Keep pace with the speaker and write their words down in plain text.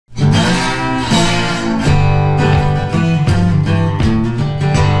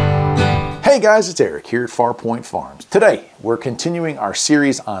guys, it's Eric here at Farpoint Farms. Today, we're continuing our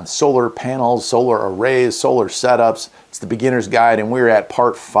series on solar panels, solar arrays, solar setups. It's the beginner's guide and we're at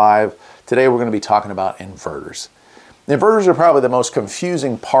part 5. Today we're going to be talking about inverters. Inverters are probably the most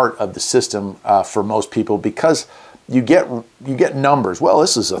confusing part of the system for most people because you get numbers. Well,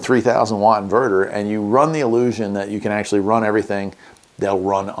 this is a 3,000 watt inverter and you run the illusion that you can actually run everything. They'll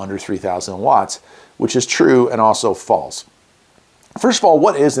run under 3,000 watts, which is true and also false. First of all,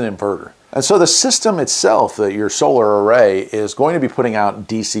 what is an inverter? And so the system itself, your solar array, is going to be putting out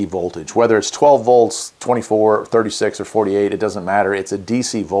DC voltage. Whether it's 12 volts, 24, 36, or 48, it doesn't matter. It's a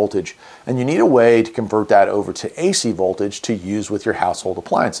DC voltage. And you need a way to convert that over to AC voltage to use with your household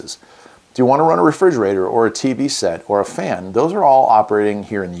appliances. Do you want to run a refrigerator or a TV set or a fan? Those are all operating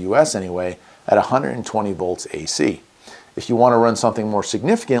here in the US anyway at 120 volts AC. If you want to run something more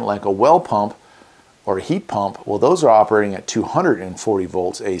significant like a well pump or a heat pump, well, those are operating at 240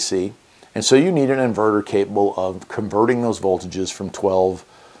 volts AC. And so you need an inverter capable of converting those voltages from 12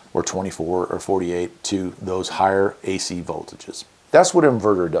 or 24 or 48 to those higher AC voltages. That's what an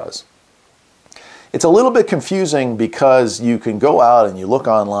inverter does. It's a little bit confusing because you can go out and you look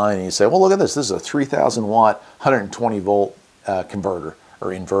online and you say, well, look at this. This is a 3,000 watt, 120 volt converter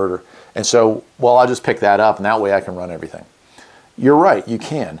or inverter. And so, well, I'll just pick that up and that way I can run everything. You're right, you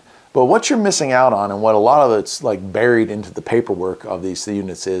can. But what you're missing out on, and what a lot of it's like buried into the paperwork of these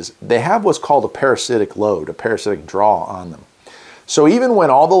units, is they have what's called a parasitic load, a parasitic draw on them. So even when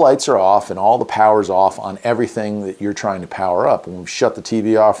all the lights are off and all the power's off on everything that you're trying to power up, when we shut the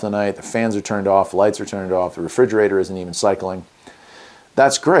TV off for the night, the fans are turned off, the lights are turned off, the refrigerator isn't even cycling,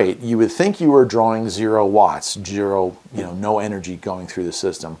 that's great. You would think you were drawing 0 watts, no energy going through the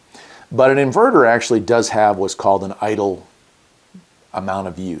system. But an inverter actually does have what's called an idle amount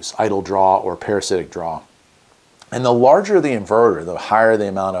of use, idle draw or parasitic draw. And the larger the inverter, the higher the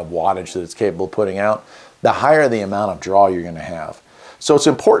amount of wattage that it's capable of putting out, the higher the amount of draw you're going to have. So it's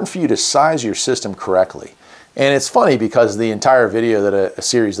important for you to size your system correctly. And it's funny because the entire video a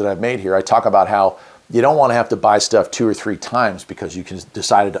series that I've made here, I talk about how you don't want to have to buy stuff 2 or 3 times because you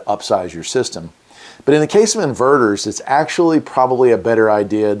decided to upsize your system. But in the case of inverters, it's actually probably a better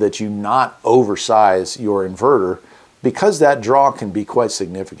idea that you not oversize your inverter because that draw can be quite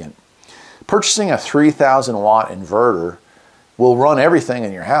significant. Purchasing a 3,000 watt inverter will run everything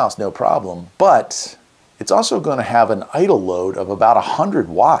in your house, no problem, but it's also going to have an idle load of about 100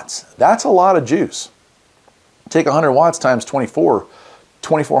 watts. That's a lot of juice. Take 100 watts times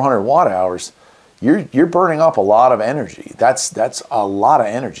 2,400 watt hours, you're burning up a lot of energy. That's a lot of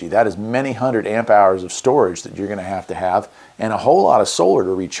energy. That is many hundred amp hours of storage that you're going to have and a whole lot of solar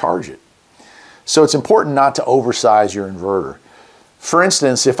to recharge it. So it's important not to oversize your inverter. For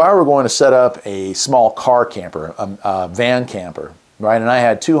instance, if I were going to set up a small car camper, a van camper, right, and I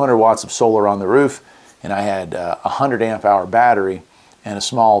had 200 watts of solar on the roof, and I had a 100 amp hour battery and a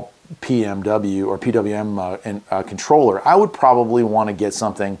small PMW or PWM controller, I would probably want to get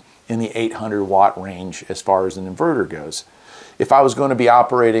something in the 800 watt range as far as an inverter goes. If I was going to be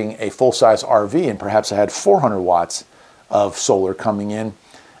operating a full-size RV and perhaps I had 400 watts of solar coming in,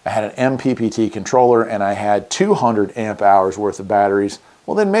 I had an MPPT controller and I had 200 amp hours worth of batteries,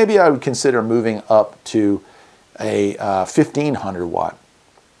 well then maybe I would consider moving up to a 1,500 watt.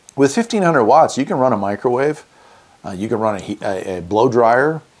 With 1,500 watts, you can run a microwave, you can run a blow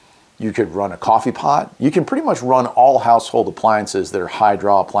dryer, you could run a coffee pot, you can pretty much run all household appliances that are high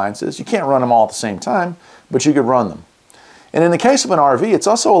draw appliances. You can't run them all at the same time, but you could run them. And in the case of an RV, it's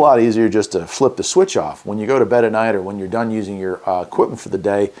also a lot easier just to flip the switch off. When you go to bed at night or when you're done using your equipment for the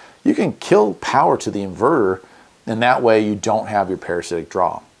day, you can kill power to the inverter, and that way you don't have your parasitic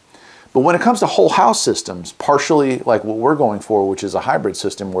draw. But when it comes to whole house systems, partially like what we're going for, which is a hybrid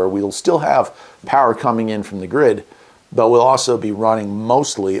system where we'll still have power coming in from the grid, but we'll also be running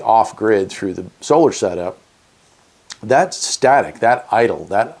mostly off-grid through the solar setup, that static, that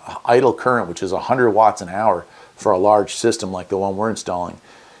idle current, which is 100 watts an hour, for a large system like the one we're installing,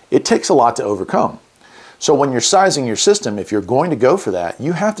 it takes a lot to overcome. So when you're sizing your system, if you're going to go for that,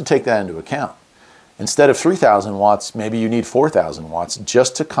 you have to take that into account. Instead of 3,000 watts, maybe you need 4,000 watts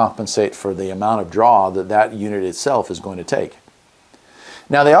just to compensate for the amount of draw that unit itself is going to take.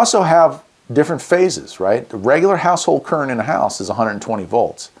 Now they also have different phases, right? The regular household current in a house is 120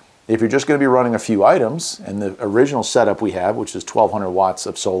 volts. If you're just going to be running a few items, and the original setup we have, which is 1,200 watts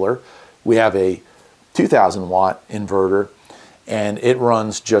of solar, we have a 2,000 watt inverter and it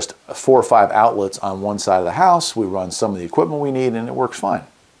runs just 4 or 5 outlets on one side of the house. We run some of the equipment we need and it works fine.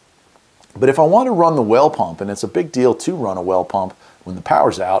 But if I want to run the well pump, and it's a big deal to run a well pump when the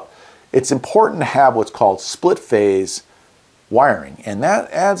power's out, it's important to have what's called split phase wiring, and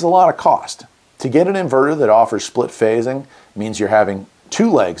that adds a lot of cost. To get an inverter that offers split phasing means you're having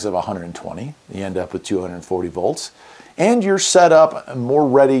two legs of 120. You end up with 240 volts. And you're set up more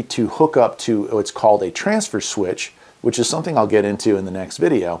ready to hook up to what's called a transfer switch, which is something I'll get into in the next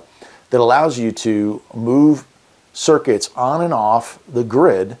video, that allows you to move circuits on and off the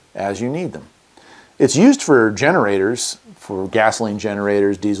grid as you need them. It's used for generators, for gasoline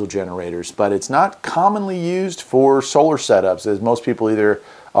generators, diesel generators, but it's not commonly used for solar setups, as most people either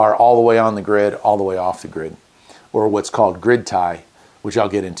are all the way on the grid, all the way off the grid, or what's called grid tie, which I'll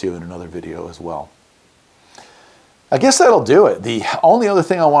get into in another video as well. I guess that'll do it. The only other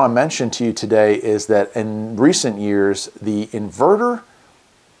thing I want to mention to you today is that in recent years, the inverter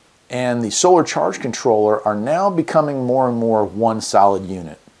and the solar charge controller are now becoming more and more one solid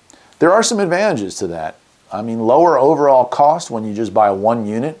unit. There are some advantages to that. I mean, lower overall cost when you just buy one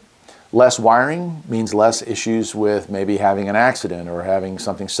unit. Less wiring means less issues with maybe having an accident or having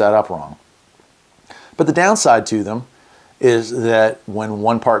something set up wrong. But the downside to them is that when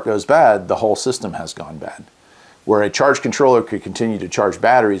one part goes bad, the whole system has gone bad. Where a charge controller could continue to charge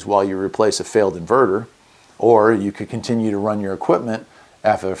batteries while you replace a failed inverter, or you could continue to run your equipment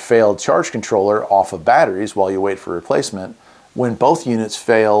after a failed charge controller off of batteries while you wait for replacement. When both units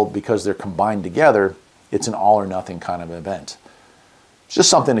fail because they're combined together, it's an all or nothing kind of event. It's just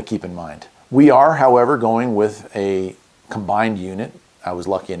something to keep in mind. We are, however, going with a combined unit. I was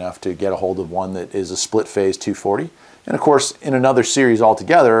lucky enough to get a hold of one that is a split phase 240. And of course, in another series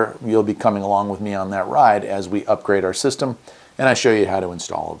altogether, you'll be coming along with me on that ride as we upgrade our system and I show you how to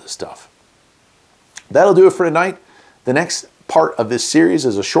install all this stuff. That'll do it for tonight. The next part of this series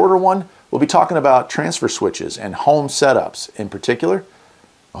is a shorter one. We'll be talking about transfer switches and home setups in particular.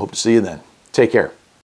 I hope to see you then. Take care.